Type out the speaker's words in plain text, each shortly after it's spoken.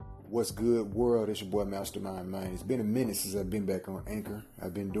What's good, world? It's your boy Mastermind, man. It's been a minute since I've been back on Anchor.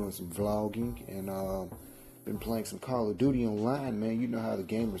 I've been doing some vlogging and been playing some Call of Duty online, man. You know how the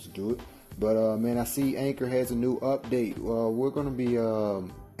gamers do it. But man, I see Anchor has a new update. We're gonna be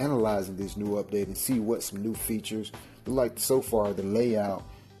analyzing this new update and see what some new features. Like so far, the layout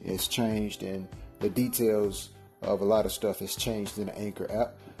has changed and the details of a lot of stuff has changed in the Anchor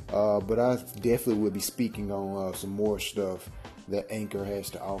app. But I definitely will be speaking on some more stuff that Anchor has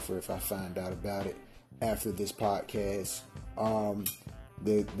to offer if I find out about it after this podcast.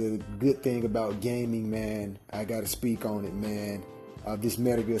 The good thing about gaming, man, I gotta speak on it, man. This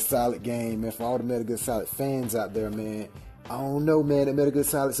Metal Gear Solid game, man, for all the Metal Gear Solid fans out there, man. I don't know, man, the Metal Gear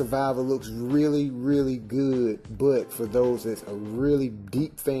Solid Survivor looks really, really good. But for those that's a really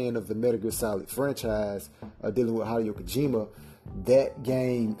deep fan of the Metal Gear Solid franchise, dealing with Hideo Kojima, that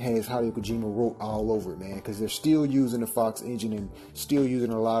game has Hideo Kojima wrote all over it, man, because they're still using the Fox engine and still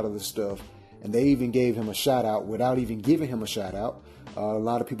using a lot of the stuff. And they even gave him a shout out without even giving him a shout out. A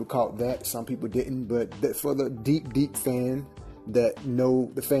lot of people caught that, some people didn't, but for the deep fan that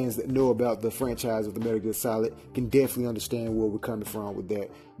know, the fans that know about the franchise of the Metal Gear Solid can definitely understand where we're coming from with that.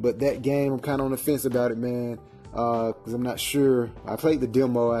 But that game, I'm kind of on the fence about it, man, because I'm not sure. I played the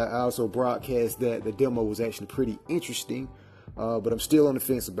demo. I also broadcast that. The demo was actually pretty interesting. But I'm still on the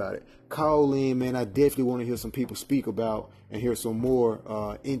fence about it. Call in, man. I definitely want to hear some people speak about and hear some more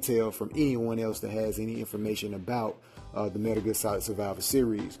intel from anyone else that has any information about the Metal Gear Solid Survivor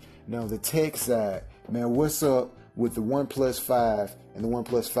series. Now, the tech side, man, what's up with the OnePlus 5 and the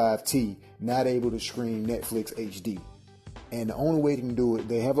OnePlus 5T not able to stream Netflix HD? And the only way they can do it,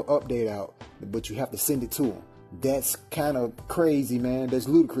 they have an update out, but you have to send it to them. That's kind of crazy, man. That's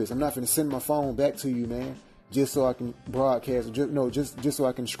ludicrous. I'm not going to send my phone back to you, man, just so I can broadcast, just so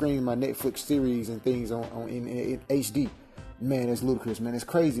I can stream my Netflix series and things in HD. Man, that's ludicrous, man. It's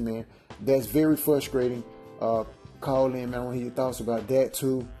crazy, man. That's very frustrating. Call in, man. I want to hear your thoughts about that,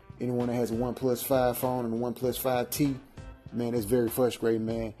 too. Anyone that has a OnePlus 5 phone and a OnePlus 5T, man, that's very frustrating,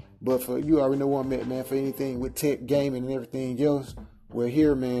 man. But for you already know what I'm at, man. For anything with tech, gaming, and everything else, we're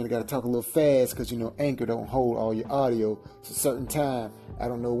here, man. I got to talk a little fast because, you know, Anchor don't hold all your audio. It's a certain time. I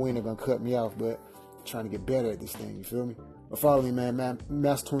don't know when they're going to cut me off, but trying to get better at this thing, you feel me? But follow me, man.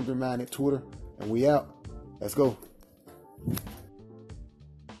 Master 23 at Twitter, and we out. Let's go.